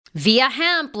Via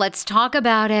Hemp, let's talk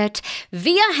about it.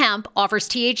 Via Hemp offers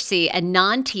THC and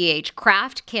non-TH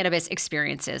craft cannabis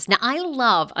experiences. Now, I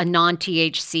love a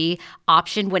non-THC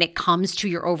option when it comes to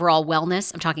your overall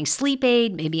wellness. I'm talking sleep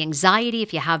aid, maybe anxiety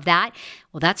if you have that.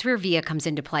 Well, that's where Via comes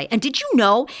into play. And did you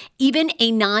know even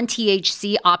a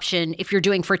non-THC option, if you're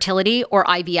doing fertility or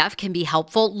IVF, can be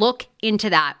helpful? Look into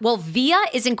that. Well, Via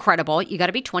is incredible. You got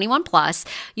to be 21 plus.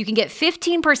 You can get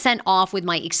 15% off with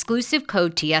my exclusive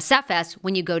code TSFS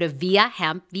when you go to Via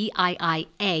Hemp,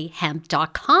 VIIA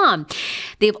hemp.com.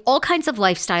 They have all kinds of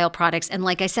lifestyle products. And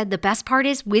like I said, the best part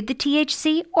is with the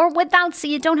THC or without, so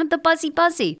you don't have the buzzy.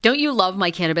 Don't you love my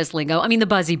cannabis lingo? I mean, the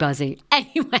buzzy.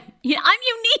 Anyway, I'm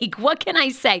unique. What can I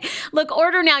say? Look,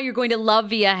 order now. You're going to love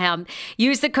Via Hemp.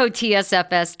 Use the code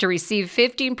TSFS to receive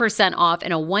 15% off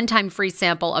and a one-time free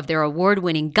sample of their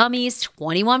award-winning gummies,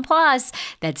 21 plus.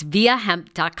 That's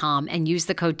viahemp.com, and use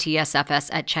the code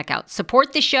TSFS at checkout.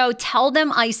 Support the show. Tell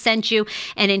them I sent you,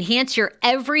 and enhance your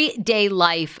everyday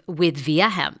life with Via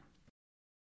Hemp.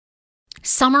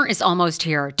 Summer is almost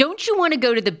here. Don't you want to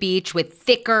go to the beach with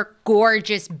thicker,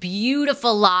 gorgeous,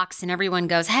 beautiful locks, and everyone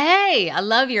goes, "Hey, I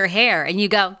love your hair," and you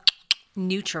go,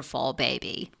 "Nutrafol,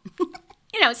 baby."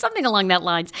 Something along that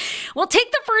lines. Well,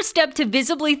 take the first step to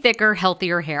visibly thicker,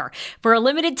 healthier hair. For a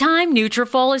limited time,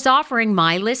 Nutrafol is offering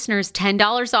my listeners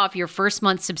 $10 off your first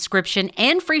month subscription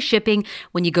and free shipping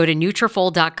when you go to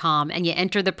Nutrafol.com and you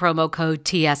enter the promo code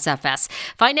TSFS.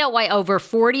 Find out why over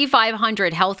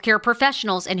 4,500 healthcare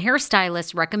professionals and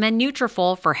hairstylists recommend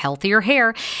Nutrafol for healthier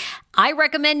hair. I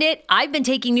recommend it. I've been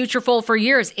taking Nutrafol for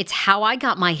years. It's how I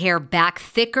got my hair back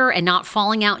thicker and not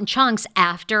falling out in chunks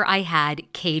after I had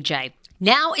KJ.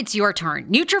 Now it's your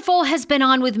turn. Nutrafol has been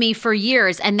on with me for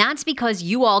years, and that's because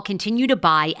you all continue to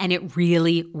buy, and it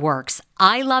really works.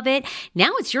 I love it. Now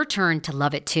it's your turn to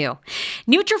love it too.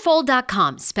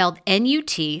 Nutrafol.com, spelled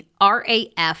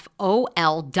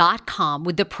Nutrafol.com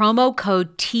with the promo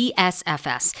code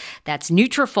TSFS. That's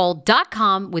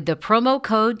Nutrafol.com with the promo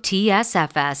code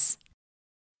TSFS.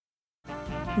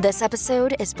 This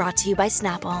episode is brought to you by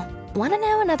Snapple. Want to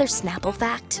know another Snapple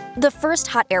fact? The first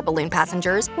hot air balloon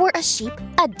passengers were a sheep,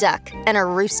 a duck, and a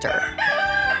rooster.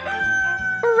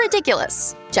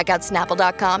 Ridiculous. Check out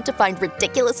Snapple.com to find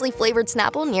ridiculously flavored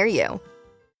Snapple near you.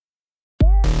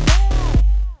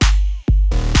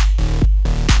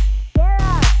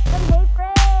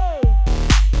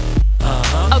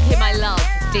 Okay, my love,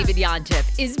 David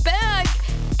Yontef is back.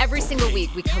 Every single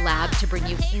week, we collab to bring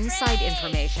you inside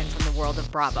information from the world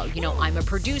of Bravo. I'm a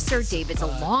producer. David's a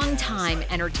longtime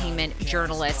entertainment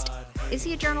journalist. Is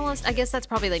he a journalist? I guess that's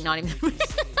probably not even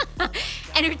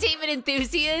entertainment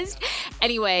enthusiast.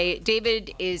 Anyway,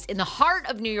 David is in the heart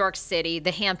of New York City,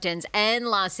 the Hamptons, and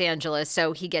Los Angeles.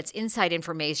 So he gets inside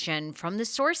information from the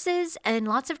sources and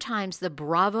lots of times the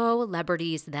Bravo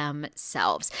celebrities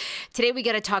themselves. Today, we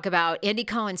got to talk about Andy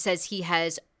Cohen says he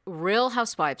has Real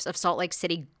Housewives of Salt Lake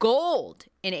City gold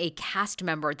in a cast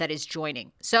member that is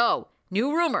joining. So,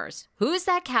 new rumors. Who's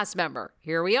that cast member?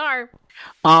 Here we are.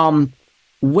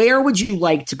 Where would you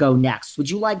like to go next? Would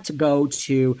you like to go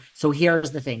to, so here's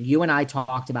the thing. You and I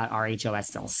talked about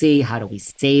RHOSLC. How do we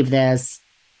save this?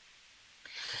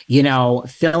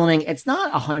 Filming, it's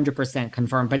not 100%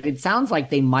 confirmed, but it sounds like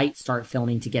they might start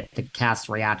filming to get the cast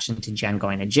reaction to Jen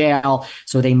going to jail.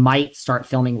 So they might start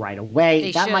filming right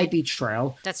away. That might be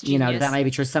true. That's genius. That might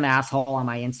be true. Some asshole on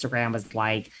my Instagram was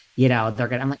like,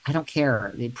 I'm like, I don't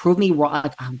care. They prove me wrong.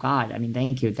 Oh God. I mean,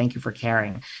 thank you. Thank you for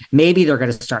caring. Maybe they're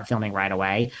going to start filming right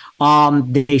away.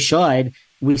 They should.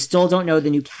 We still don't know the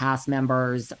new cast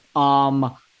members.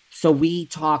 So we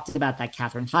talked about that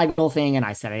Katherine Heigl thing, and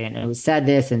I said I didn't know who said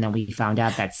this, and then we found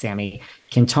out that Sammy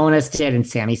Quintones did, and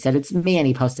Sammy said it's me, and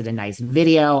he posted a nice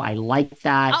video. I liked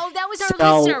that. Oh, that was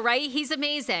our listener, right? He's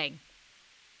amazing.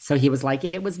 So he was like,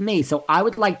 it was me. So I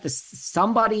would like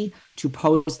somebody to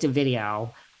post a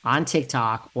video on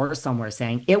TikTok or somewhere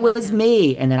saying it was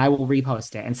me, and then I will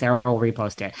repost it, and Sarah will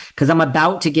repost it, because I'm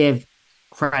about to give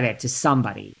credit to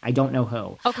somebody. I don't know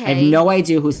who. Okay. I have no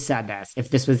idea who said this. If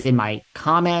this was in my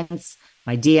comments,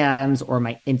 my DMs, or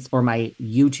my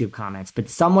YouTube comments, but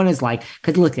someone is like,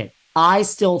 because look at, I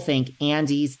still think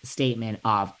Andy's statement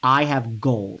of I have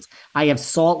gold. I have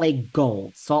Salt Lake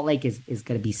gold. Salt Lake is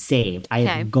going to be saved. I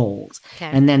have gold. Okay.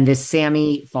 And then this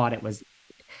Sammy thought it was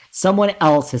someone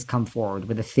else has come forward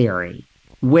with a theory,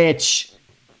 which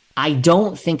I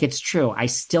don't think it's true. I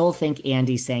still think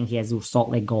Andy saying he has Salt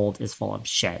Lake gold is full of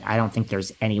shit. I don't think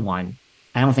there's anyone.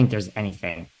 I don't think there's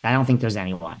anything. I don't think there's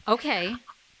anyone. Okay.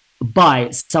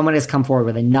 But someone has come forward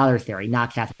with another theory,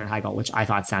 not Katherine Heigl, which I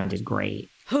thought sounded great.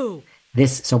 Who?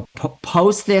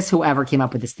 Post this, whoever came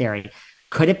up with this theory.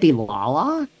 Could it be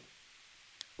Lala?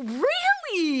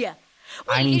 Really? Wait,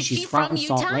 I mean, is she's she from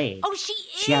Salt Utah? Lake. Oh, she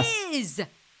Yes. is.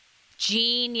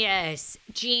 Genius.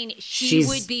 She would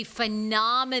She's be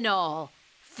phenomenal.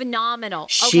 Phenomenal.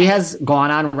 She Okay. has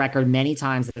gone on record many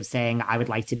times of saying, I would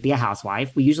like to be a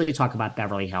housewife. We usually talk about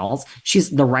Beverly Hills. She's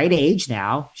the right age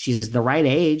now. She's the right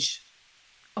age.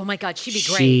 Oh my God, she'd be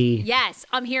great. She Yes,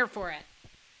 I'm here for it.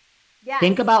 Yes.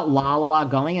 Think about Lala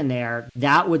going in there.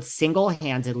 That would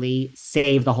single-handedly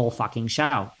save the whole fucking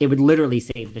show. It would literally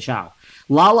save the show.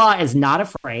 Lala is not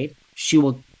afraid. She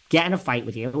will get in a fight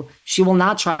with you. She will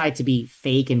not try to be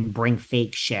fake and bring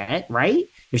fake shit, right?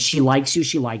 If she likes you,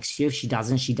 she likes you. If she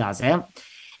doesn't, she doesn't.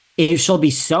 If she'll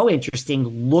be so interesting,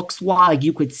 looks wise, like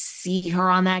you could see her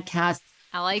on that cast.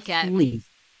 I like it.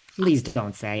 Please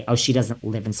don't say, oh, she doesn't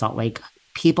live in Salt Lake.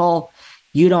 People,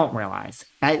 you don't realize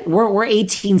we're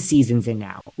 18 seasons in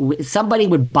now. Somebody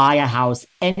would buy a house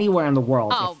anywhere in the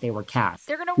world if they were cast.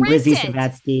 They're gonna rent Lizzie it.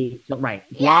 Savetsky, right?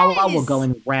 Yes. Lala will go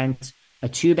and rent a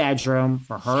 2-bedroom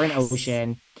for her and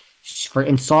Ocean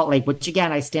in Salt Lake, which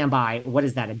again I stand by. What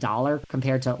is that, $1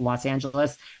 compared to Los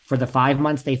Angeles for the 5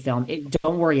 months they filmed?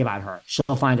 Don't worry about her;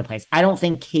 she'll find a place. I don't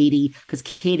think Katie, because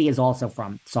Katie is also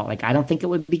from Salt Lake. I don't think it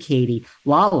would be Katie.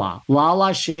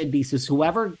 Lala should be. So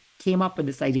whoever came up with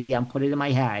this idea and put it in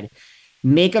my head,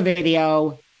 make a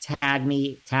video, tag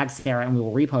me, tag Sarah, and we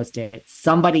will repost it.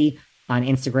 Somebody on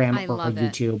Instagram or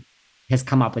YouTube has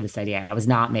come up with this idea. It was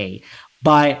not me,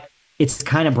 but it's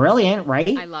kind of brilliant,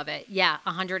 right? I love it. Yeah,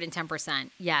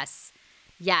 110%. Yes.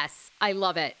 Yes. I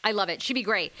love it. I love it. She'd be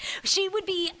great. She would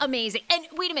be amazing. And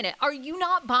wait a minute. Are you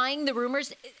not buying the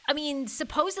rumors? I mean,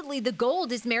 supposedly the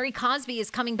gold is Mary Cosby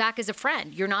is coming back as a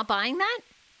friend. You're not buying that?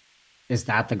 Is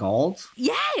that the gold?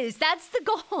 Yes, that's the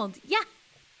gold. Yeah.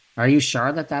 Are you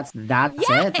sure that's yes,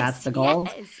 it? That's the gold?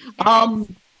 Yes.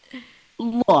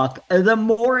 Look, the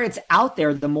more it's out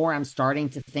there, the more I'm starting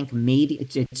to think maybe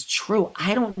it's true.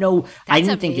 I don't know. I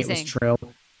didn't think it was true.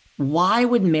 Why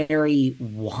would Mary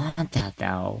want that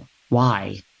though?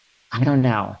 Why? I don't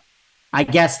know. I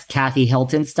guess Kathy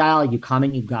Hilton style, you come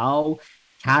and you go.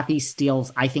 Kathy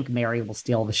steals. I think Mary will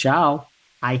steal the show.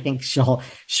 I think she'll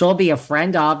be a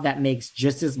friend of that makes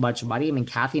just as much money. I mean,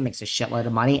 Kathy makes a shitload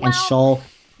of money, and she'll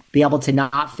be able to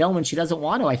not film when she doesn't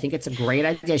want to. I think it's a great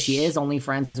idea. She is only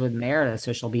friends with Meredith,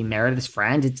 so she'll be Meredith's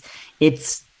friend.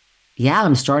 Yeah,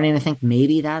 I'm starting to think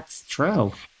maybe that's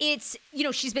true. It's,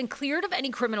 she's been cleared of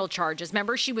any criminal charges.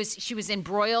 Remember, she was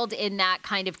embroiled in that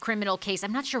kind of criminal case.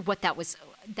 I'm not sure what that was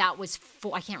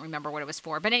for. I can't remember what it was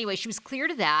for. But anyway, she was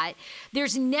cleared of that.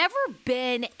 There's never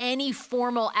been any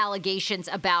formal allegations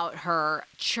about her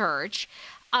church.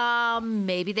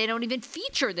 Maybe they don't even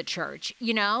feature the church,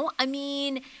 I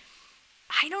mean,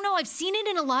 I don't know. I've seen it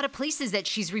in a lot of places that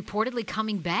she's reportedly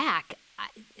coming back.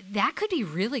 That could be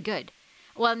really good.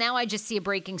 Well, now I just see a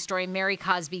breaking story. Mary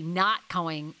Cosby not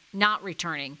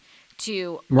returning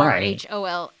to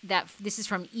RHOL. This is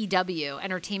from EW,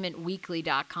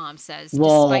 entertainmentweekly.com says.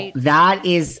 Well, that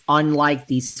is unlike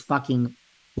these fucking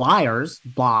liars,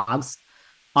 blogs,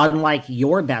 unlike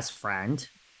your best friend.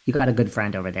 You got a good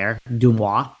friend over there,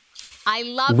 Dumois. I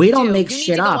love We don't make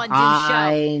shit up.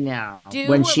 I know. Dude,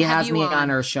 when she has me on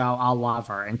her show, I'll love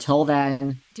her. Until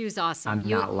then, Dude's awesome. I'm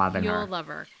not loving her. You'll love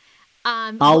her.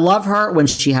 I'll love her when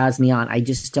she has me on. I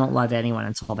just don't love anyone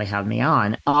until they have me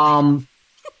on.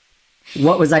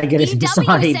 What was I going to say?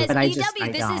 Sorry, says,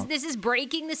 but this is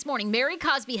breaking this morning. Mary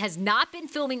Cosby has not been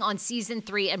filming on season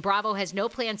 3, and Bravo has no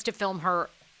plans to film her.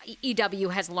 EW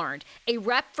has learned. A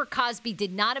rep for Cosby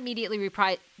did not immediately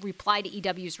reply to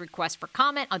EW's request for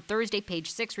comment. On Thursday,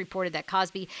 Page 6 reported that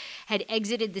Cosby had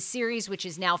exited the series, which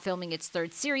is now filming its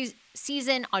 3rd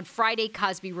season. On Friday,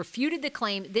 Cosby refuted the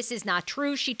claim. This is not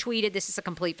true, she tweeted. This is a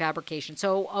complete fabrication.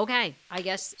 So, okay, I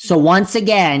guess. So once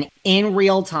again, in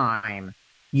real time,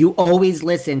 you always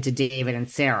listen to David and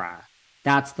Sarah.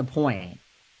 That's the point.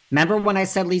 Remember when I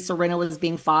said Lisa Rinna was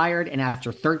being fired, and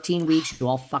after 13 weeks, you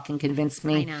all fucking convinced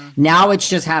me? I know. Now it's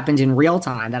just happened in real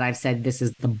time that I've said this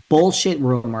is the bullshit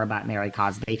rumor about Mary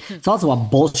Cosby. It's also a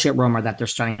bullshit rumor that they're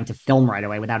starting to film right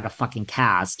away without a fucking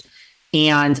cast.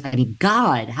 And I mean,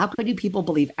 God, how could you people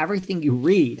believe everything you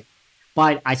read?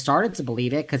 But I started to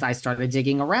believe it because I started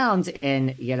digging around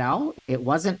and, it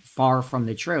wasn't far from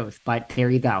the truth. But there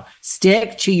you go.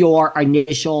 Stick to your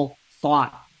initial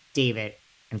thought, David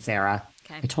and Sarah.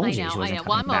 Okay. I told you she wasn't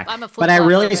coming back. I'm a but I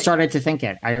really started to think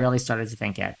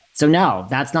it. So no,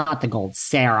 that's not the gold,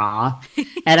 Sarah.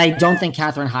 And I don't think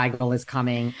Katherine Heigl is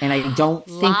coming. And I don't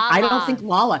think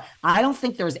Lala. I don't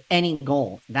think there's any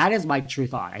gold. That is my true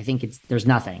thought. I think there's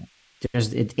nothing.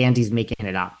 Andy's making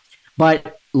it up.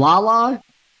 But Lala,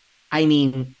 I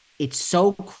mean, it's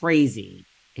so crazy.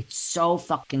 It's so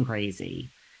fucking crazy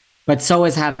But so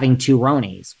is having two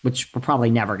RHONYs, which we're probably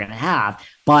never going to have.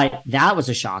 But that was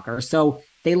a shocker. So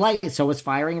they like it. So was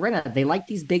firing Rinna. They like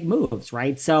these big moves,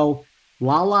 right? So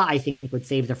Lala, I think, would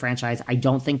save the franchise. I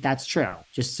don't think that's true,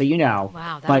 just so you know.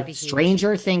 Wow, that would be but huge.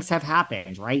 Stranger things have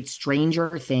happened, right?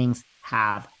 Stranger things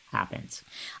have happened.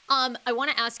 I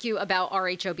want to ask you about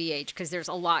RHOBH because there's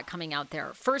a lot coming out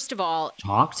there. First of all,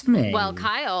 Talk to me. well,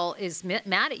 Kyle is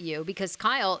mad at you because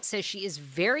Kyle says she is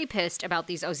very pissed about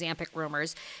these Ozempic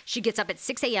rumors. She gets up at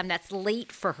 6 a.m. That's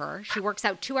late for her. She works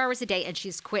out 2 hours a day and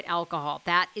she's quit alcohol.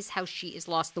 That is how she has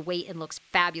lost the weight and looks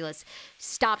fabulous.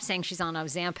 Stop saying she's on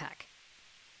Ozempic.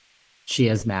 She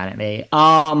is mad at me.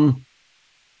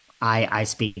 I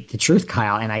speak the truth,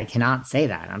 Kyle, and I cannot say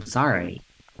that. I'm sorry.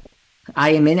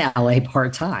 I am in LA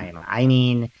part-time. I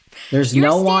mean, there's You're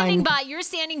no standing one. by. You're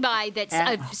standing by that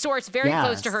a source very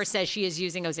close to her says she is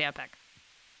using Ozempic.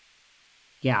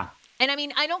 Yeah. And I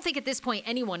mean, I don't think at this point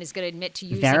anyone is going to admit to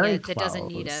using Very it that doesn't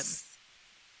need it.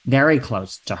 Very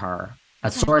close to her.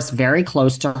 A source very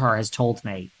close to her has told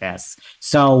me this.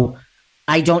 So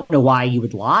I don't know why you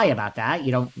would lie about that.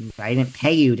 I didn't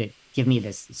pay you to give me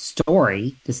this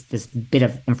story, this bit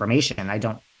of information.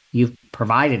 You've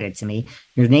provided it to me.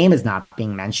 Your name is not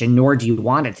being mentioned, nor do you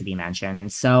want it to be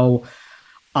mentioned. So,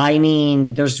 I mean,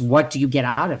 what do you get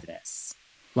out of this?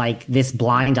 Like this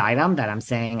blind item that I'm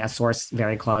saying a source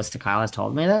very close to Kyle has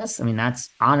told me this. I mean, that's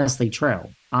honestly true.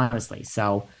 Honestly.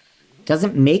 So it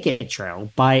doesn't make it true,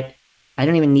 but I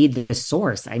don't even need the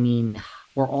source. I mean,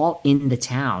 we're all in the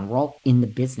town. We're all in the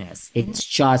business.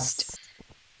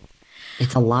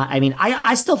 It's a lot. I mean,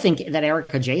 I still think that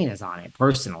Erica Jane is on it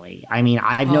personally. I mean,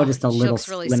 I've noticed a little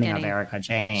really slimming skinny. of Erica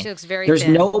Jane. She looks very There's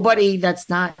thin. nobody that's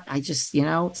not,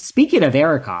 speaking of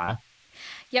Erica.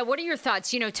 Yeah, what are your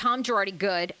thoughts? Tom Girardi,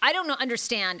 good. I don't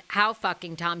understand how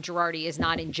fucking Tom Girardi is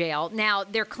not in jail. Now,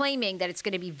 they're claiming that it's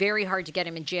going to be very hard to get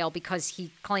him in jail because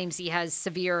he claims he has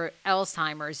severe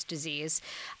Alzheimer's disease.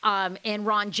 And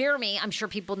Ron Jeremy, I'm sure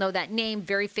people know that name,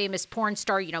 very famous porn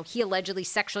star. He allegedly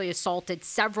sexually assaulted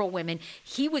several women.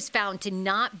 He was found to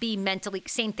not be mentally,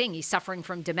 same thing, he's suffering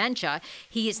from dementia.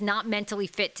 He is not mentally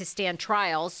fit to stand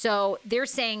trial. So they're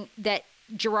saying that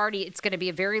Girardi, it's going to be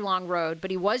a very long road,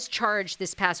 but he was charged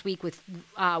this past week with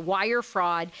wire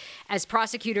fraud as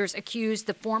prosecutors accused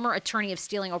the former attorney of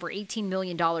stealing over $18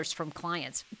 million from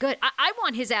clients. Good. I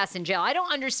want his ass in jail. I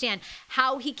don't understand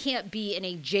how he can't be in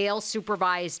a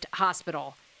jail-supervised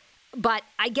hospital. But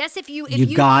I guess if you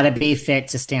got to be fit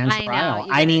to stand trial.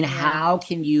 I mean, how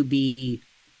can you be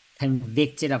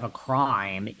convicted of a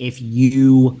crime if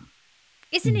you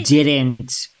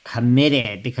didn't commit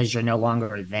it because you're no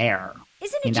longer there?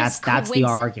 Isn't it just that's the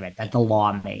argument that the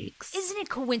law makes. Isn't it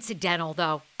coincidental,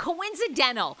 though?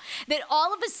 Coincidental that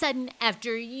all of a sudden,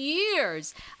 after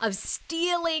years of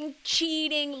stealing,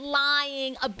 cheating,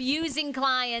 lying, abusing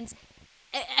clients,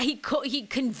 he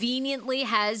conveniently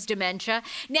has dementia.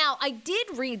 Now, I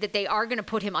did read that they are going to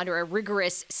put him under a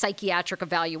rigorous psychiatric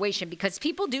evaluation because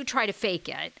people do try to fake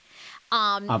it.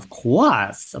 Of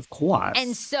course.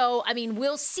 And so, I mean,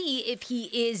 we'll see if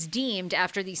he is deemed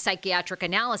after the psychiatric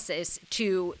analysis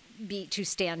to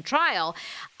stand trial.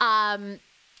 I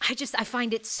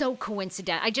find it so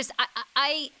coincidental.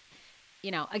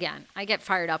 Again, I get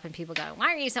fired up and people go,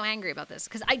 why are you so angry about this?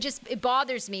 Because it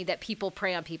bothers me that people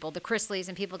prey on people, the Chrisleys,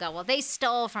 and people go, well, they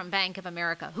stole from Bank of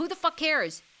America. Who the fuck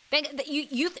cares?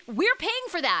 We're paying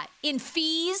for that in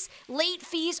fees, late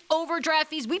fees, overdraft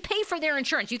fees. We pay for their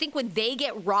insurance. You think when they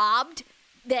get robbed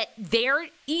that they're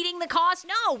eating the cost?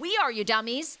 No, we are, you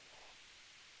dummies.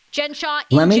 Jen Shaw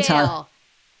in jail.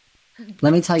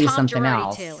 Let me tell you Tom something Girardi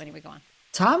else. Too. Anyway, go on.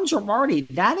 Tom Girardi,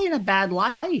 that ain't a bad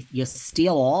life. You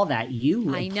steal all that. You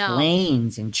live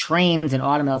planes and trains and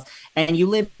automobiles. And you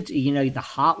live, the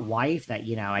hot wife that,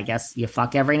 I guess you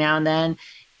fuck every now and then.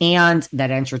 And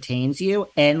that entertains you.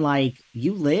 And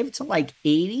you live to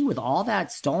 80 with all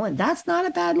that stolen. That's not a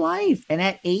bad life. And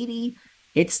at 80,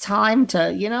 it's time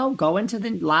to, go into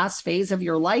the last phase of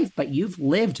your life. But you've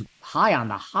lived high on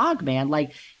the hog, man.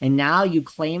 And now you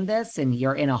claim this and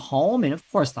you're in a home. And of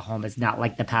course, the home is not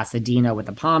like the Pasadena with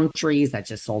the palm trees that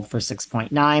just sold for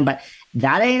 6.9. But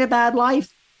that ain't a bad life.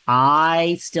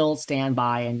 I still stand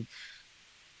by. And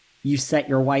you set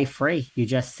your wife free. You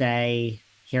just say,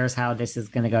 here's how this is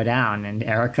going to go down. And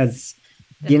Erica's,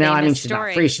 she's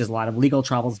not free. She has a lot of legal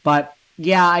troubles. But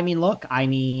yeah, look,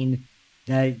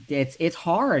 it's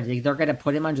hard. They're going to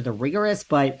put him under the rigorous,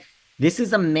 but this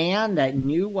is a man that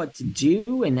knew what to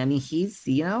do. And he's,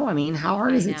 how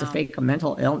hard is it to fake a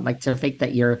mental illness, to fake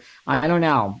that I don't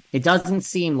know. It doesn't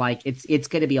seem like it's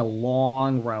going to be a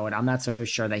long road. I'm not so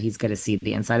sure that he's going to see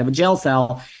the inside of a jail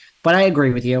cell. But I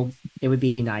agree with you. It would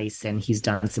be nice, and he's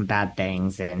done some bad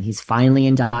things, and he's finally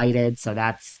indicted. So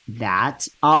that's that.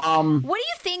 What do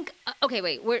you think? Okay,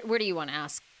 wait. Where do you want to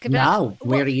ask? No,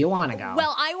 where do you want to go?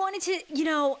 Well, I wanted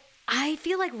to. I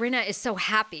feel like Rinna is so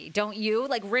happy, don't you?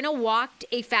 Like Rinna walked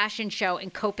a fashion show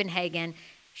in Copenhagen.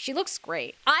 She looks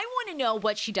great. I want to know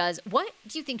what she does. What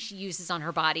do you think she uses on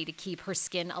her body to keep her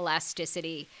skin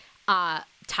elasticity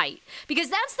tight? Because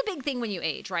that's the big thing when you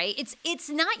age, right? It's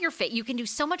not your face. You can do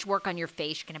so much work on your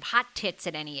face. You can have hot tits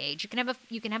at any age. You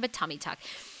can have a tummy tuck.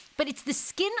 But it's the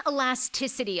skin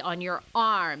elasticity on your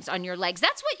arms, on your legs.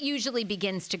 That's what usually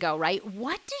begins to go, right?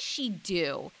 What does she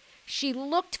do? She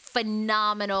looked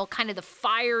phenomenal, kind of the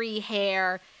fiery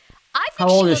hair. I think How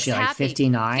old she is looks she? Like happy.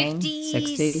 59?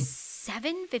 60?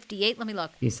 60? 58? Let me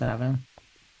look. 57?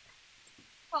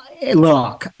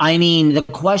 Look, I mean, the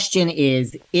question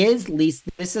is Lisa,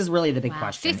 this is really the big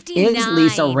question. 59. Is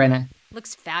Lisa Rinna,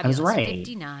 Looks fabulous. I was right.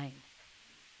 59.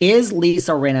 Is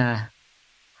Lisa Rinna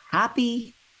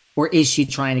happy, or is she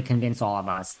trying to convince all of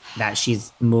us that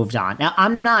she's moved on? Now,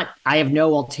 I have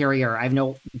no ulterior, I have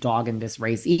no dog in this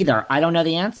race either. I don't know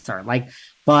the answer.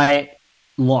 But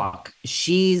look,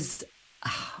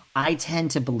 I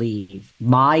tend to believe,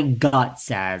 my gut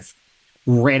says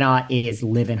Rinna is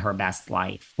living her best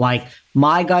life. Like,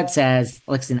 my gut says,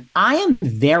 listen, I am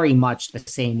very much the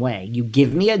same way. You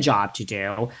give me a job to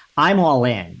do, I'm all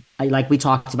in. Like we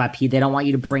talked about, Pete, they don't want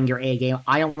you to bring your A game.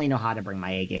 I only know how to bring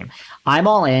my A game. I'm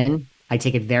all in. I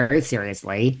take it very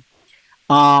seriously.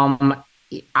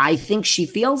 I think she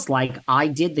feels like I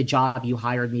did the job you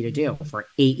hired me to do for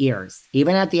 8 years.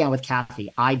 Even at the end with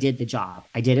Kathy, I did the job.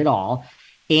 I did it all.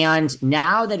 And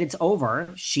now that it's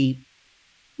over,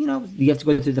 you have to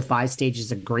go through the 5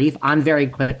 stages of grief. I'm very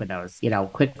quick with those,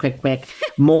 quick,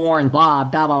 more and blah,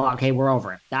 blah, blah, blah. Okay, we're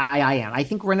over it. I am. I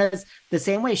think Rinna's the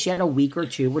same way. She had a week or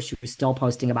two where she was still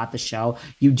posting about the show.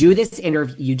 You do this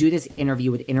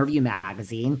interview with Interview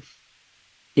Magazine.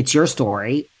 It's your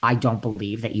story. I don't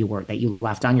believe that you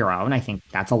left on your own. I think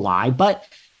that's a lie, but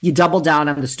you double down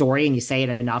on the story and you say it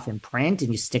enough in print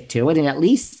and you stick to it. And at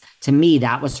least to me,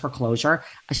 that was her closure.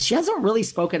 She hasn't really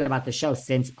spoken about the show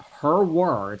since her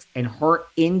words and her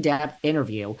in-depth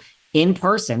interview in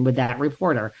person with that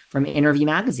reporter from Interview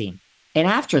Magazine. And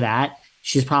after that,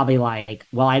 she's probably like,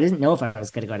 well, I didn't know if I was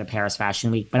going to go to Paris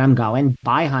Fashion Week, but I'm going.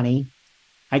 Bye, honey.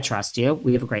 I trust you.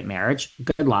 We have a great marriage.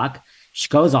 Good luck. She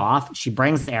goes off. She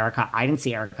brings Erica. I didn't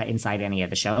see Erica inside any of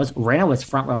the shows. Rinna was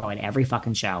front row in every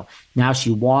fucking show. Now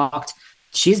she walked.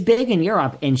 She's big in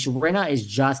Europe. And Rinna is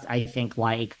just, I think,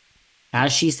 like,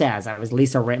 as she says, I was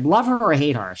Lisa Rinna. Love her or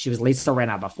hate her. She was Lisa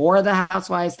Rinna before the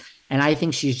Housewives. And I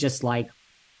think she's just like,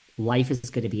 life is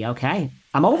going to be okay.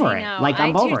 I'm over it.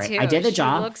 I'm over it. I did the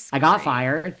job. I got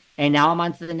fired. And now I'm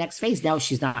on to the next phase. Now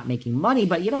she's not making money,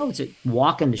 but to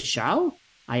walk in the show,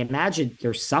 I imagine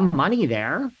there's some money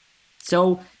there.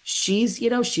 So she's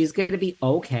going to be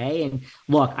okay. And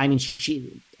look, I mean,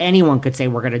 anyone could say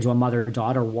we're going to do a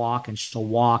mother-daughter walk and she'll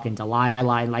walk into Lala,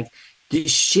 and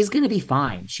she's going to be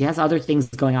fine. She has other things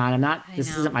going on.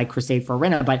 This isn't my crusade for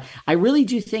Rinna, but I really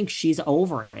do think she's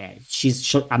over it.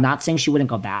 I'm not saying she wouldn't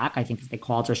go back. I think if they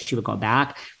called her, she would go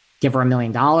back. Give her $1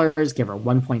 million, give her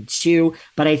 1.2.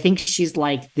 But I think she's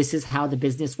like, this is how the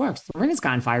business works. Rinna's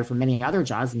gotten fired from many other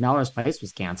jobs. Melrose Place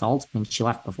was canceled. I mean, she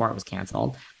left before it was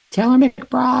canceled. Taylor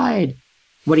McBride.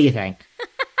 What do you think?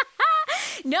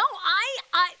 No,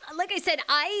 like I said,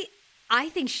 I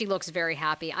think she looks very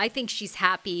happy. I think she's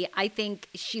happy. I think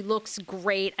she looks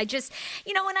great. I just,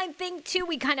 and I think too,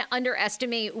 we kind of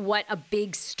underestimate what a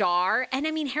big star. And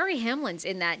I mean, Harry Hamlin's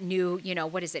in that new,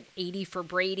 80 for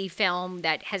Brady film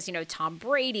that has, Tom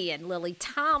Brady and Lily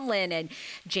Tomlin and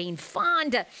Jane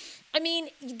Fonda. I mean,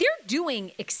 they're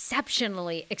doing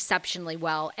exceptionally, exceptionally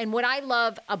well. And what I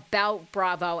love about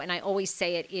Bravo, and I always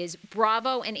say it, is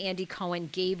Bravo and Andy Cohen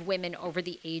gave women over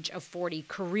the age of 40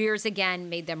 careers again,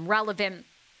 made them relevant.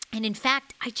 And in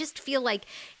fact, I just feel like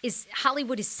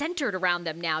Hollywood is centered around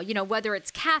them now, whether it's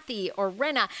Kathy or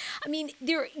Rinna. I mean,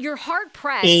 you're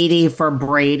hard-pressed. 80 for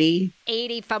Brady.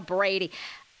 80 for Brady.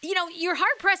 You're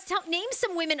hard-pressed. Name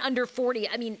some women under 40.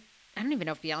 I mean, I don't even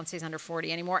know if Beyonce's under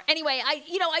 40 anymore. Anyway,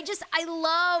 I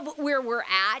love where we're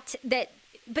at. But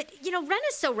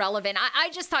Rinna's so relevant. I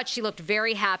just thought she looked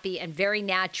very happy and very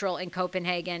natural in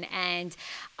Copenhagen, and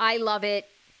I love it.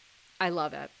 I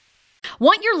love it.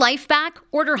 Want your life back?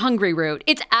 Order Hungry Root.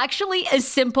 It's actually as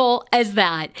simple as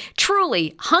that.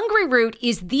 Truly, Hungry Root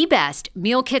is the best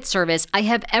meal kit service I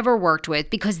have ever worked with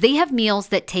because they have meals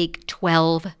that take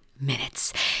 12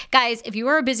 minutes. Guys, if you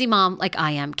are a busy mom like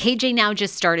I am, KJ now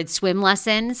just started swim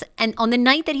lessons. And on the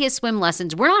night that he has swim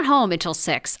lessons, we're not home until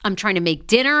 6. I'm trying to make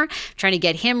dinner, trying to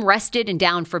get him rested and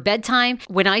down for bedtime.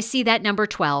 When I see that number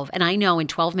 12, and I know in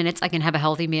 12 minutes I can have a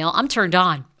healthy meal, I'm turned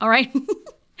on. All right.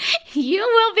 You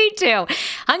will be too.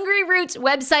 Hungry Roots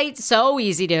website, so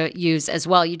easy to use as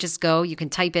well. You just go, you can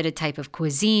type in a type of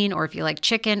cuisine, or if you like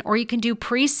chicken, or you can do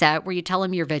preset where you tell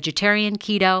them you're vegetarian,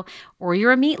 keto, or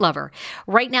you're a meat lover.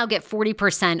 Right now, get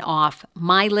 40% off.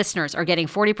 My listeners are getting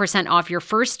 40% off your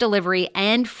first delivery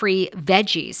and free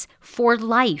veggies for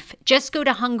life. Just go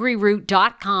to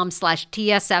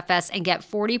hungryroot.com/TSFS and get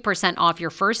 40% off your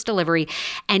first delivery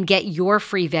and get your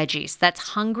free veggies.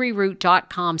 That's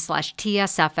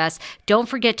hungryroot.com/TSFS. Don't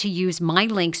forget to use my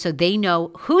link so they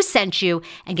know who sent you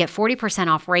and get 40%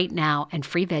 off right now and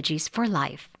free veggies for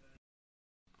life.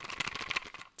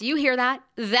 Do you hear that?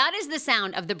 That is the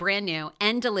sound of the brand new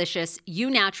and delicious Eu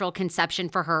Natural Conception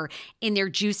for Her in their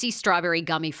juicy strawberry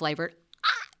gummy flavored.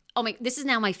 Oh my, this is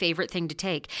now my favorite thing to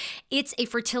take. It's a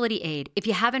fertility aid. If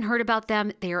you haven't heard about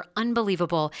them, they are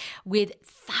unbelievable with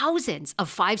thousands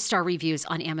of 5-star reviews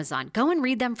on Amazon. Go and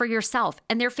read them for yourself.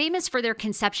 And they're famous for their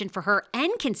Conception for Her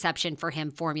and Conception for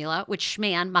Him formula, which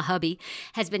Schman, my hubby,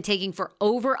 has been taking for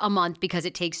over a month because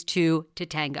it takes 2 to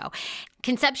tango.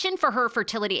 Conception for Her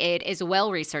fertility aid is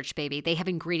well-researched, baby. They have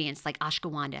ingredients like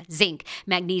ashwagandha, zinc,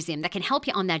 magnesium that can help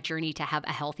you on that journey to have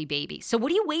a healthy baby. So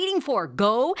what are you waiting for?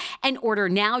 Go and order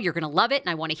now. You're going to love it, and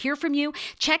I want to hear from you.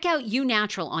 Check out Eu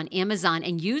Natural on Amazon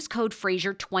and use code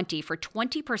Fraser20 for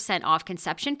 20% off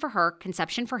Conception for Her,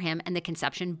 Conception for Him, and the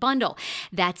Conception Bundle.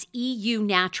 That's EU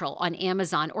Natural on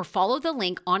Amazon, or follow the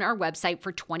link on our website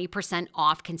for 20%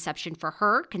 off Conception for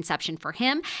Her, Conception for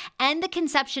Him, and the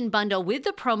Conception Bundle with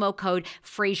the promo code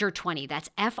Fraser20. That's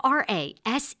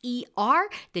FRASER,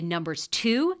 the numbers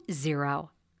 20.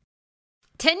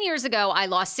 10 years ago, I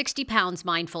lost 60 pounds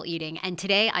mindful eating, and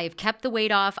today I have kept the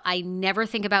weight off. I never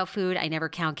think about food. I never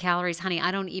count calories. Honey, I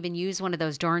don't even use one of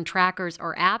those darn trackers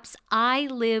or apps. I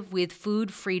live with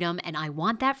food freedom, and I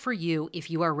want that for you if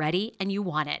you are ready and you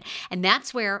want it. And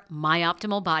that's where My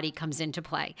Optimal Body comes into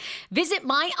play. Visit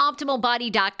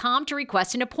myoptimalbody.com to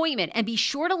request an appointment, and be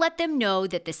sure to let them know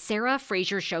that the Sarah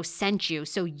Fraser Show sent you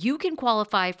so you can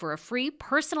qualify for a free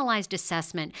personalized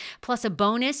assessment plus a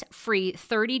bonus free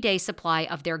 30-day supply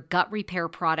of their gut repair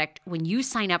product when you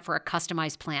sign up for a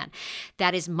customized plan.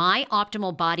 That is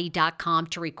myoptimalbody.com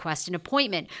to request an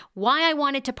appointment. Why I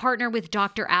wanted to partner with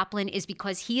Dr. Applin is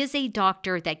because he is a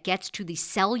doctor that gets to the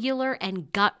cellular and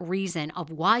gut reason of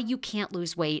why you can't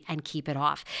lose weight and keep it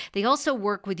off. They also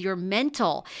work with your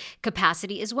mental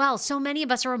capacity as well. So many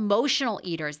of us are emotional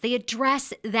eaters. They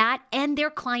address that, and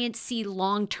their clients see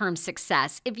long-term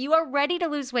success. If you are ready to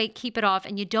lose weight, keep it off,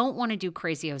 and you don't want to do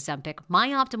crazy Ozempic,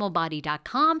 myoptimalbody.com,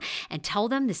 and tell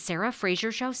them the Sarah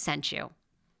Fraser Show sent you.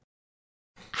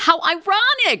 How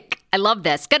ironic! I love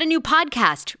this. Got a new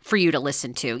podcast for you to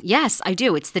listen to. Yes, I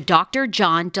do. It's the Dr.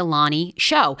 John Delaney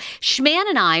Show. Schman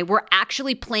and I were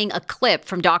actually playing a clip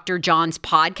from Dr. John's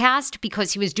podcast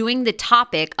because he was doing the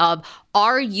topic of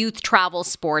Are Youth Travel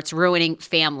Sports Ruining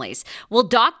Families? Well,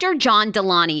 Dr. John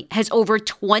Delaney has over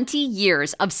 20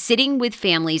 years of sitting with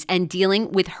families and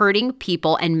dealing with hurting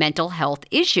people and mental health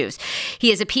issues. He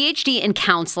has a PhD in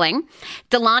counseling.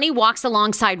 Delaney walks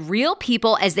alongside real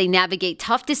people as they navigate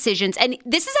tough decisions. And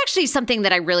this is actually something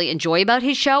that I really enjoy about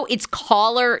his show. It's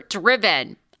caller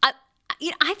driven. I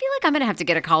feel like I'm going to have to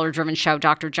get a caller-driven show,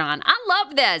 Dr. John. I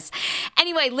love this.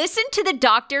 Anyway, listen to the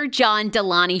Dr. John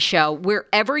Delaney Show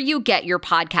wherever you get your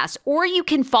podcasts, or you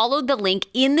can follow the link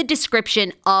in the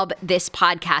description of this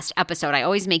podcast episode. I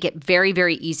always make it very,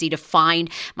 very easy to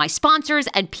find my sponsors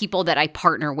and people that I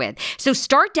partner with. So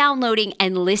start downloading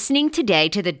and listening today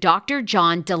to the Dr.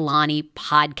 John Delaney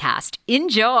podcast.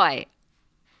 Enjoy.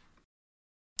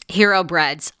 Hero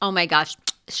breads. Oh my gosh.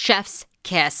 Chef's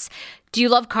kiss. Do you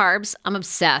love carbs? I'm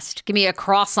obsessed. Give me a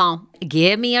croissant.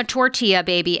 Give me a tortilla,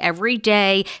 baby, every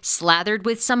day, slathered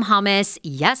with some hummus.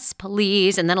 Yes,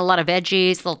 please. And then a lot of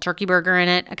veggies, a little turkey burger in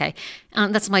it. Okay.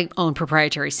 That's my own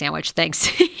proprietary sandwich. Thanks.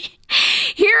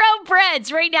 Hero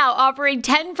Breads right now offering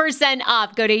 10%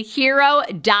 off. Go to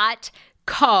hero.co.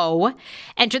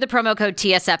 Enter the promo code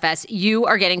TSFS. You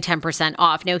are getting 10%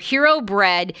 off. Now, Hero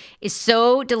Bread is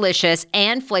so delicious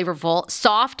and flavorful,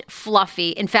 soft,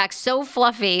 fluffy. In fact, so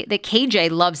fluffy that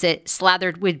KJ loves it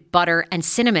slathered with butter and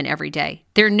cinnamon every day.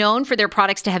 They're known for their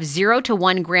products to have 0 to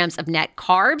 1 grams of net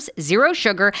carbs, 0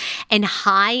 sugar, and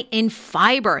high in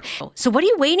fiber. So what are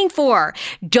you waiting for?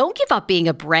 Don't give up being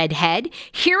a breadhead.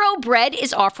 Hero Bread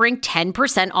is offering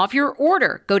 10% off your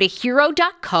order. Go to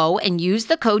hero.co and use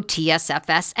the code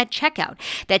TSFS at checkout.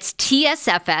 That's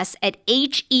TSFS at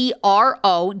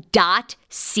HERO.CO.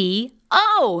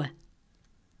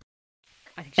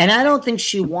 And I don't think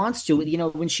she wants to. You know,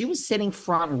 when she was sitting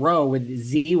front row with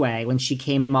Z-Way, when she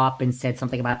came up and said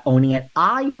something about owning it,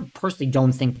 I personally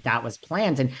don't think that was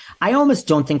planned. And I almost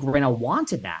don't think Rinna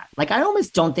wanted that. Like, I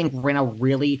almost don't think Rinna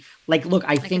really, like, look,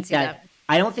 I think that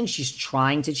I don't think she's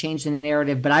trying to change the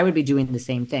narrative, but I would be doing the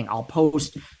same thing. I'll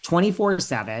post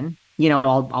 24/7, you know,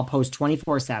 I'll post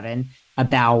 24/7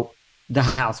 about the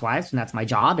Housewives, and that's my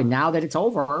job. And now that it's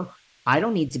over, I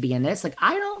don't need to be in this. Like,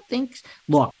 I don't think,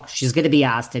 look, she's going to be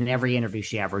asked in every interview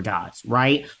she ever does,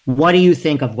 right? What do you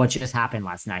think of what just happened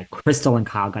last night? Crystal and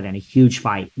Kyle got in a huge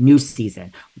fight, new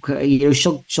season. You know,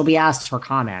 she'll be asked her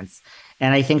comments.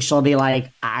 And I think she'll be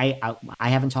like, I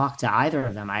haven't talked to either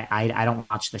of them. I don't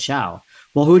watch the show.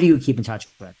 Well, who do you keep in touch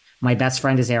with? My best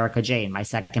friend is Erica Jane. My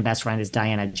second best friend is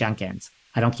Diana Jenkins.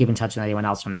 I don't keep in touch with anyone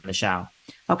else from the show.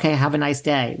 Okay, have a nice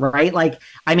day, right? Like,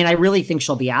 I mean, I really think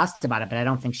she'll be asked about it, but I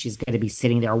don't think she's going to be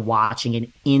sitting there watching it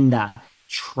in the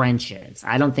trenches.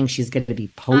 I don't think she's going to be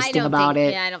posting about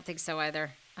it. Yeah, I don't think so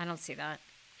either. I don't see that.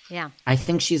 Yeah. I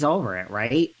think she's over it,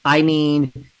 right? I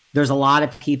mean, there's a lot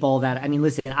of people that, I mean,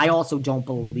 listen, I also don't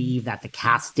believe that the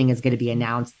casting is going to be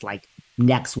announced like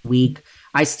next week.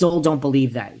 I still don't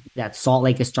believe that Salt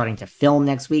Lake is starting to film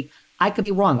next week. I could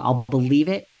be wrong. I'll believe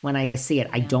it when I see it.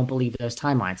 I don't believe those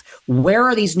timelines. Where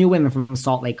are these new women from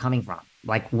Salt Lake coming from?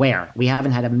 Like, where? We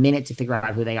haven't had a minute to figure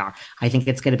out who they are. I think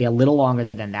it's going to be a little longer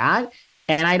than that.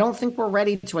 And I don't think we're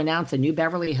ready to announce a new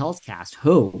Beverly Hills cast.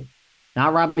 Who?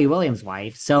 Not Robbie Williams'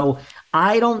 wife. So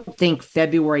I don't think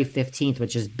February 15th,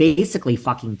 which is basically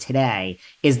fucking today,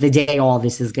 is the day all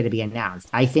this is going to be announced.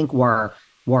 I think we're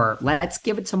let's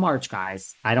give it to March,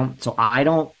 guys.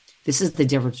 This is the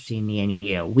difference between me and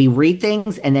you. We read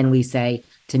things and then we say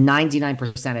to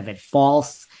 99% of it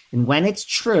false. And when it's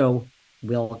true,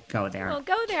 we'll go there. We'll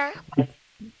go there.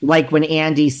 Like when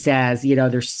Andy says, you know,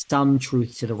 there's some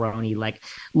truth to the RHONY. Like,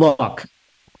 look,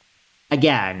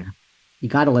 again, you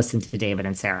got to listen to David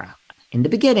and Sarah. In the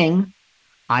beginning,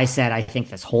 I said, I think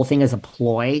this whole thing is a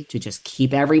ploy to just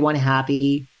keep everyone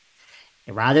happy.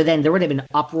 Rather than, there would have been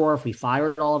uproar if we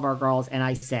fired all of our girls. And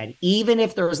I said, even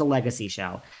if there's a legacy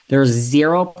show, there's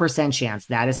 0% chance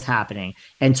that is happening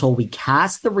until we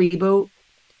cast the reboot,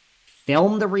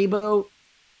 film the reboot,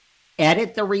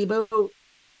 edit the reboot,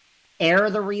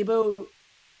 air the reboot,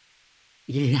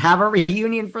 you have a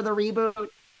reunion for the reboot,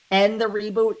 end the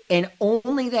reboot, and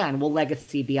only then will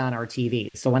legacy be on our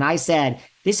TV. So when I said,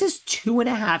 this is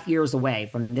 2.5 years away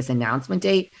from this announcement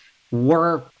date,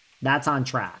 that's on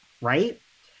track. Right?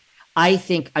 I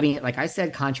think, I mean, like I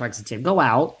said, contracts did go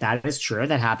out. That is true.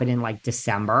 That happened in like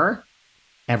December.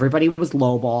 Everybody was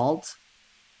lowballed.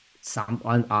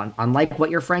 Unlike what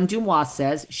your friend Dumois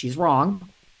says, she's wrong.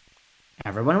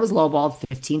 Everyone was lowballed.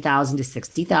 15,000 to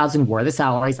 60,000 were the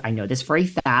salaries. I know this for a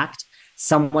fact.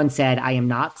 Someone said, I am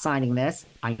not signing this.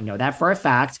 I know that for a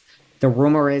fact. The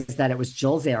rumor is that it was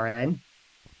Jill Zarin.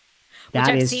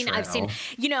 That is true. I've seen,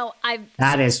 you know,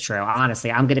 that is true.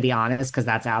 Honestly, I'm going to be honest because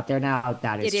that's out there now.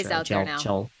 That is true. It is out there now.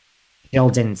 Jill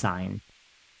didn't sign.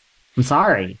 I'm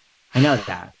sorry. I know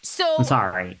that. So I'm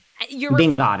sorry. I'm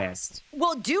being honest.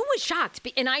 Well, Du was shocked,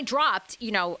 and I dropped,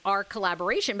 you know, our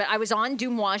collaboration, but I was on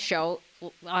Dumois' show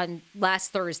on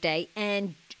last Thursday,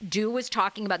 and Du was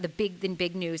talking about the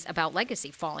big news about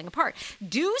Legacy falling apart.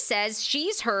 Du says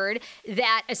she's heard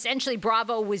that essentially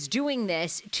Bravo was doing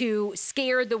this to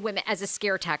scare the women as a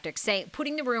scare tactic,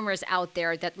 putting the rumors out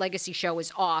there that Legacy show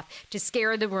is off to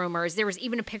scare the rumors. There was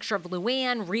even a picture of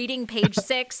Luann reading page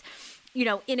 6, you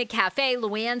know, in a cafe.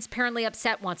 Luann's apparently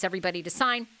upset, wants everybody to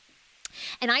sign.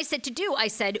 And I said to Du, I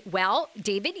said, well,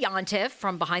 David Yontef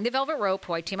from Behind the Velvet Rope,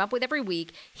 who I team up with every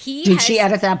week, Did she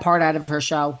edit that part out of her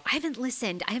show? I haven't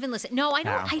listened. No, I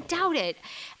don't. No. I doubt it.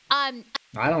 I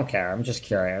don't care. I'm just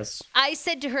curious. I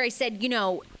said to her, you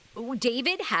know,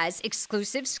 David has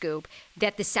exclusive scoop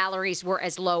that the salaries were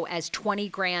as low as 20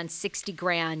 grand, 60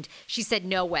 grand. She said,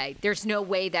 no way. There's no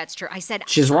way that's true. I said,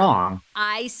 she's wrong.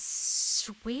 I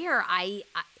swear,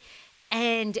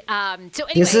 And so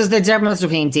anyway. This is the difference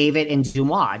between David and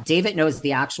Dumois. David knows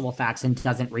the actual facts and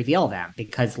doesn't reveal them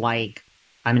because, like,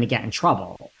 I'm going to get in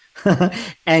trouble.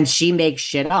 And she makes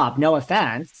shit up, no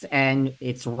offense, and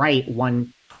it's right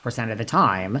 1% of the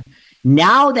time.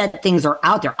 Now that things are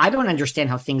out there, I don't understand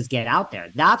how things get out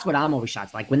there. That's what I'm always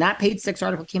shocked. Like when that page 6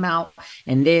 article came out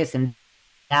and this and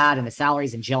bad and the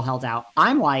salaries, and Jill held out.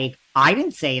 I'm like, I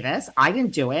didn't say this. I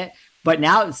didn't do it. But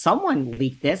now someone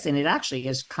leaked this, and it actually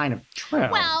is kind of true.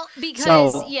 Well, because,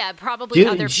 so, probably dude,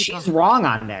 other people. she's wrong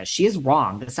on this. She is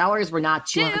wrong. The salaries were not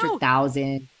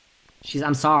 200,000.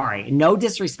 I'm sorry. No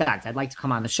disrespect. I'd like to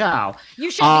come on the show. You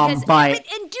should,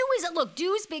 because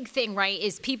Du's big thing, right,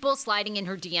 is people sliding in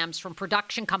her DMs from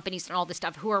production companies and all this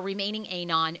stuff who are remaining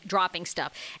anon, dropping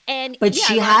stuff. But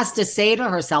she has to say to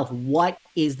herself, what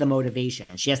is the motivation?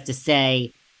 She has to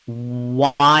say,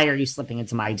 why are you slipping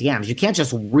into my DMs? You can't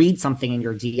just read something in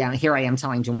your DM. Here I am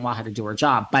telling Jimois how to do her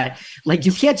job, but like,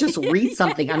 you can't just read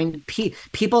something. I mean,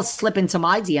 people slip into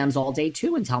my DMs all day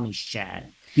too and tell me shit.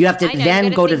 You have to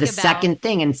then go to the second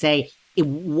thing and say,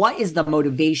 what is the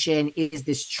motivation? Is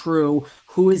this true?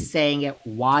 Who is saying it?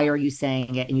 Why are you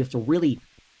saying it? And you have to really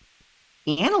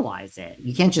analyze it.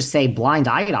 You can't just say blind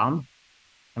item.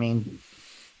 I mean,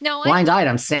 blind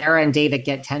item. Sarah and David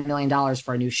get $10 million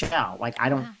for a new show. Like,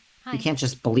 you can't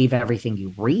just believe everything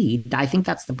you read. I think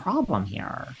that's the problem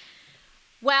here.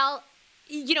 Well,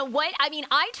 you know what? I mean,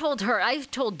 I told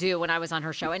Du when I was on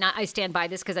her show, and I stand by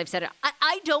this because I've said it.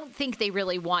 I don't think they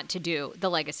really want to do the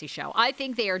Legacy show. I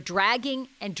think they are dragging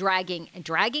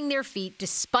their feet,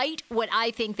 despite what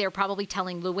I think they're probably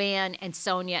telling Luann and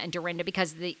Sonia and Dorinda,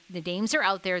 because the names are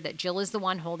out there that Jill is the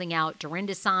one holding out.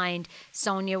 Dorinda signed.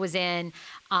 Sonia was in.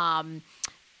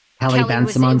 Kelly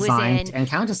Ben-Simone signed and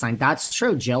Countess signed. That's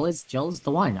true. Jill is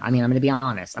the one. I mean, I'm going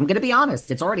to be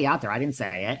honest. It's already out there. I didn't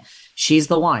say it. She's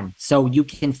the one. So you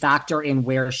can factor in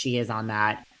where she is on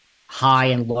that high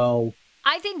and low.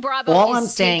 I think Bravo All is I'm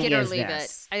saying take it or is leave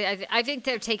this. it. I think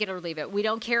they're take it or leave it. We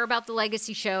don't care about the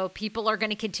Legacy show. People are going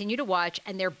to continue to watch,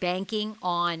 and they're banking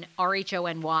on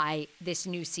RHONY this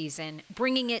new season,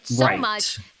 bringing it so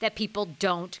much that people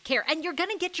don't care. And you're going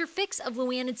to get your fix of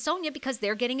Luann and Sonia because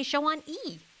they're getting a show on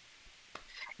E!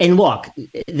 And look,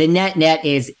 the net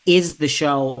is the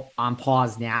show on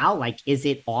pause now? Like, is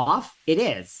it off? It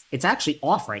is. It's actually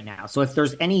off right now. So if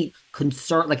there's any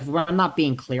concern, like, if I'm not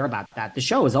being clear about that, the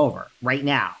show is over right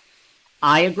now.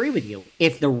 I agree with you.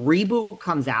 If the reboot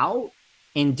comes out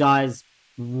and does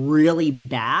really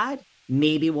bad,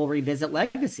 maybe we'll revisit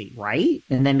Legacy, right?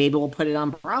 And then maybe we'll put it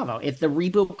on Bravo. If the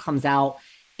reboot comes out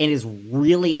and is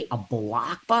really a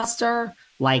blockbuster,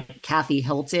 like Kathy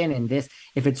Hilton and this,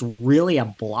 if it's really a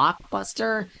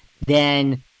blockbuster,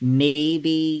 then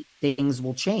maybe things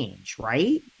will change,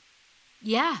 right?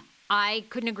 Yeah, I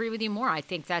couldn't agree with you more. I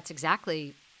think that's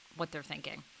exactly what they're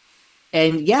thinking.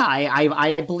 And yeah,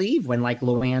 I believe when, like,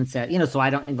 Luann said, so I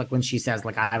don't, like, when she says,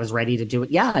 like, I was ready to do it.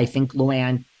 Yeah, I think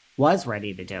Luann was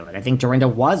ready to do it. I think Dorinda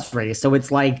was ready. So it's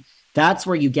like, that's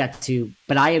where you get to,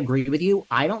 but I agree with you.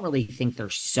 I don't really think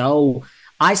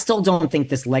I still don't think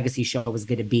this Legacy show was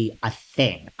going to be a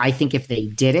thing. I think if they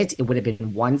did it, it would have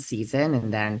been one season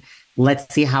and then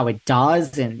let's see how it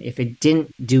does. And if it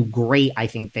didn't do great, I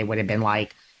think they would have been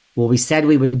like, well, we said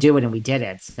we would do it and we did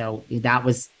it. So that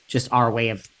was just our way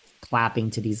of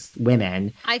clapping to these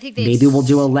women. I think maybe we'll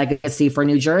do a Legacy for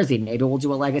New Jersey. Maybe we'll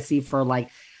do a Legacy for, like,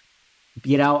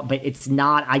 but it's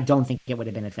not, I don't think it would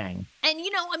have been a thing. And,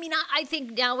 I mean, I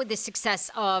think now with the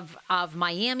success of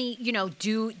Miami,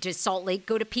 does Salt Lake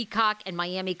go to Peacock and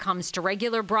Miami comes to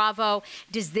regular Bravo?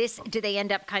 Do they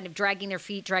end up kind of dragging their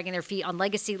feet on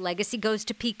Legacy? Legacy goes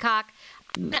to Peacock.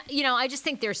 I just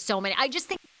think there's so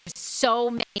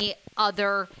many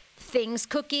other things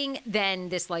cooking than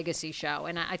this Legacy show.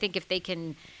 And I think if they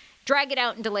can drag it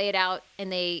out and delay it out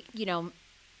and they,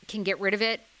 can get rid of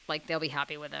it, like, they'll be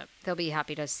happy with it. They'll be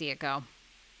happy to see it go.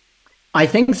 I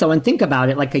think so. And think about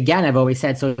it. Like, again, I've always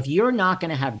said, so if you're not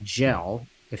going to have Jill,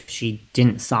 if she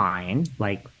didn't sign,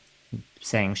 like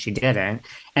saying she didn't,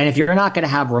 and if you're not going to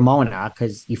have Ramona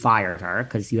because you fired her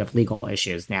because you have legal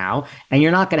issues now, and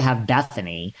you're not going to have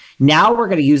Bethany, now we're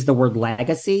going to use the word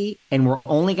Legacy, and we're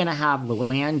only going to have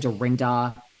Luann,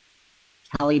 Dorinda,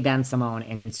 Kelly Ben-Simone,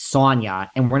 and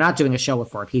Sonia, and we're not doing a show with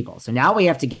 4 people. So now we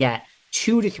have to get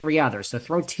 2 to 3 others. So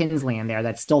throw Tinsley in there.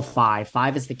 That's still 5.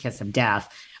 5 is the kiss of death.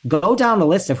 Go down the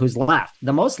list of who's left.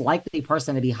 The most likely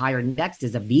person to be hired next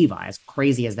is Aviva, as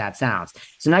crazy as that sounds.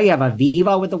 So now you have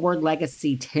Aviva with the word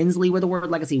Legacy, Tinsley with the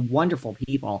word Legacy, wonderful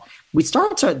people.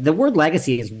 The word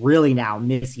Legacy is really now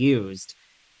misused.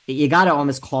 You got to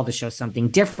almost call the show something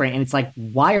different. And it's like,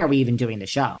 why are we even doing the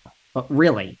show? But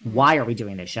really, why are we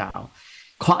doing the show?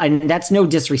 And that's no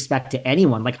disrespect to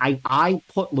anyone. Like, I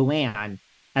put Luann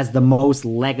as the most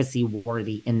Legacy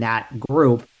worthy in that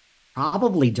group,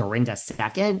 probably Dorinda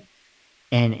second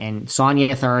and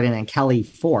Sonia third, and then Kelly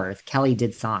fourth. Kelly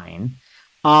did sign.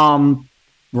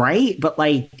 Right? But,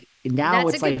 like, now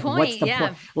that's it's like, point. What's the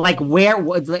point? Like,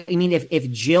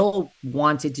 if Jill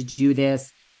wanted to do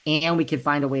this and we could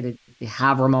find a way to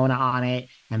have Ramona on it.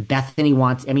 And Bethany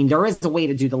wants, I mean, there is a way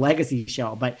to do the legacy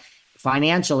show, but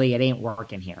financially, it ain't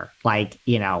working here. Like,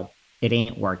 it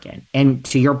ain't working. And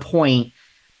to your point,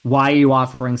 why are you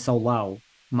offering so low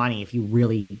money if you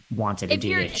really wanted to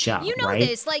do this show? Right?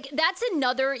 This, like, that's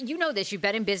another, this, you've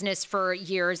been in business for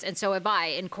years, and so have I,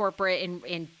 in corporate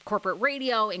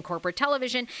radio, in corporate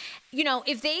television.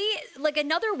 If they, like,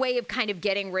 another way of kind of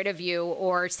getting rid of you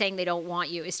or saying they don't want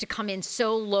you is to come in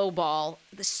so low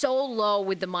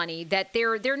with the money that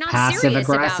they're not passive serious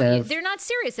aggressive. about you. They're not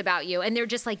serious about you, and they're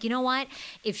just like, you know what?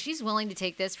 If she's willing to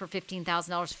take this for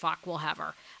 $15,000, fuck, we'll have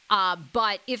her.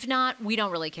 But if not, we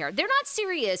don't really care. They're not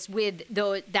serious with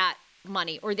that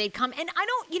money, or they'd come. And I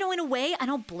don't, in a way, I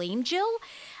don't blame Jill.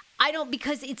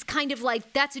 Because it's kind of like,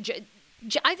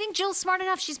 I think Jill's smart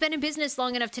enough. She's been in business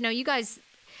long enough to know, you guys,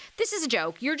 this is a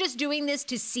joke. You're just doing this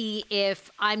to see if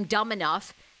I'm dumb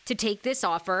enough to take this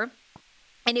offer.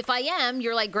 And if I am,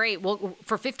 you're like, great. Well,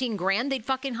 for $15,000, they'd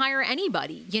fucking hire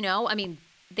anybody, I mean,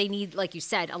 they need, like you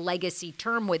said, a legacy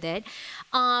term with it.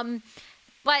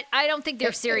 But I don't think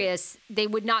they're serious. They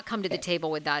would not come to the table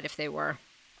with that if they were.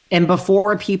 And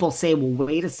before people say, well,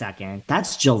 wait a second,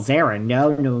 that's Jill Zarin.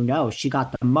 No. She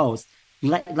got the most.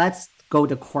 Let's go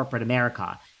to corporate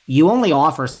America. You only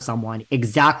offer someone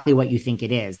exactly what you think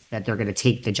it is that they're going to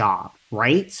take the job,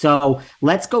 right? So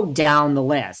let's go down the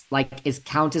list. Like, is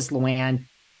Countess Luann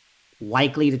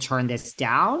likely to turn this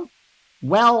down?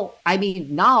 Well, I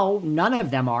mean, no, none of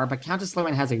them are, but Countess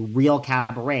Luann has a real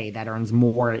cabaret that earns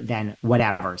more than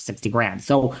whatever, $60,000.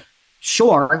 So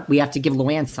sure, we have to give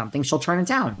Luann something. She'll turn it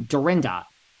down. Dorinda.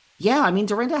 Yeah, I mean,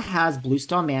 Dorinda has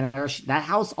Bluestone Manor. That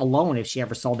house alone, if she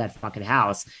ever sold that fucking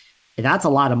house, that's a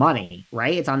lot of money,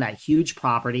 right? It's on that huge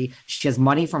property. She has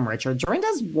money from Richard.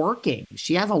 Dorinda's working.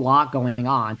 She has a lot going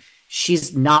on.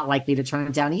 She's not likely to turn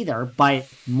it down either,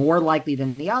 but more likely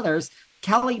than the others.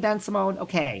 Kelly Ben-Simone,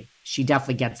 okay, she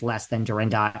definitely gets less than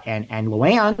Dorinda and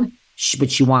Luann,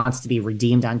 but she wants to be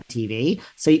redeemed on TV.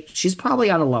 So she's probably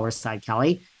on the lower side,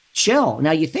 Kelly. Jill. Now,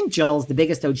 you think Jill's the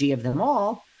biggest OG of them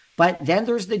all, but then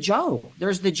there's the joke.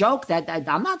 There's the joke that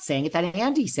I'm not saying it, that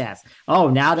Andy says. Oh,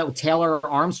 now that Taylor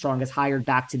Armstrong is hired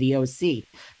back to the OC,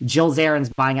 Jill Zarin's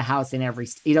buying a house in every,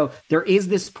 there is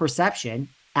this perception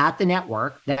at the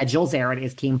network that Jill Zarin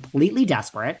is completely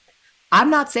desperate. I'm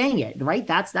not saying it, right?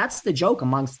 That's the joke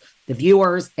amongst the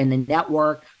viewers and the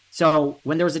network. So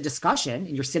when there's a discussion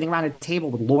and you're sitting around a table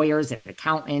with lawyers and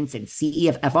accountants and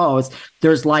CEFOs,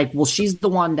 there's like, well, she's the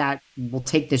one that will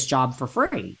take this job for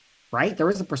free, right? There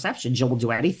is a perception Jill will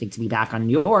do anything to be back on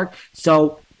New York.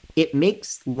 So it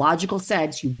makes logical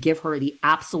sense. You give her the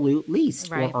absolute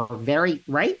least, right, or very,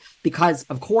 right? Because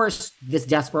of course, this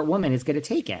desperate woman is going to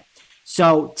take it.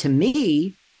 So to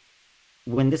me,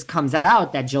 when this comes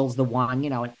out that Jill's the one,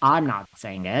 and I'm not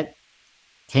saying it,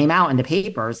 came out in the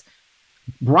papers,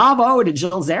 bravo to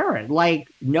Jill Zarin. Like,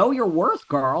 know your worth,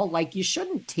 girl. Like, you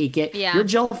shouldn't take it. Yeah. You're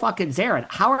Jill fucking Zarin.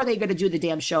 How are they going to do the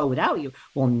damn show without you?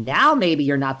 Well, now maybe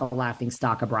you're not the laughing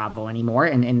stock of Bravo anymore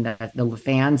and the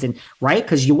fans, and right?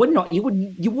 Because you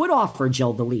would offer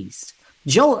Jill the least.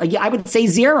 Jill, I would say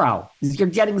zero. You're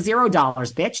getting $0,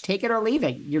 bitch. Take it or leave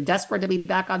it. You're desperate to be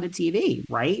back on the TV,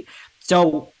 right?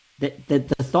 So the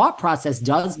thought process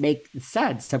does make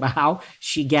sense about how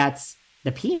she gets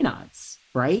the peanuts,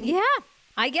 right? Yeah,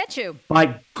 I get you.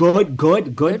 But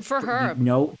good for her.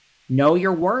 Know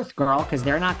your worth, girl, because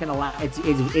they're not going to laugh.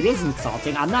 It is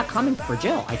insulting. I'm not coming for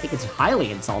Jill. I think it's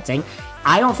highly insulting.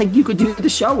 I don't think you could do the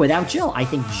show without Jill. I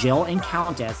think Jill and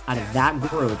Countess out of that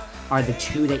group are the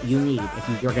two that you need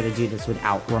if you're going to do this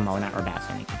without Ramona or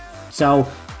Bethany. So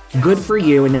good for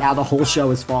you. And now the whole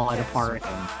show is falling apart.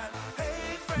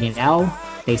 And,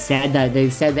 they said that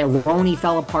RHONY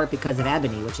fell apart because of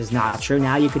Ebony, which is not true.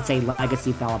 Now you could say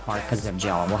Legacy fell apart because of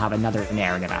Jill. We'll have another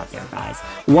narrative out there, guys.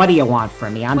 What do you want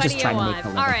from me? I'm just trying to make a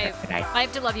living. All right, today. I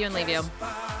have to love you and leave you.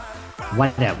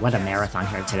 What a marathon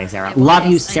here today, Sarah. Love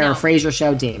you, Sarah Fraser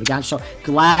Show, David John Show.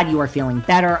 Glad you are feeling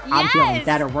better. Yes! I'm feeling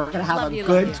better. We're going to have a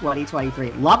good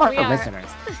 2023. Love our listeners.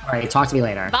 All right, talk to me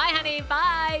later. Bye, honey.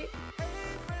 Bye.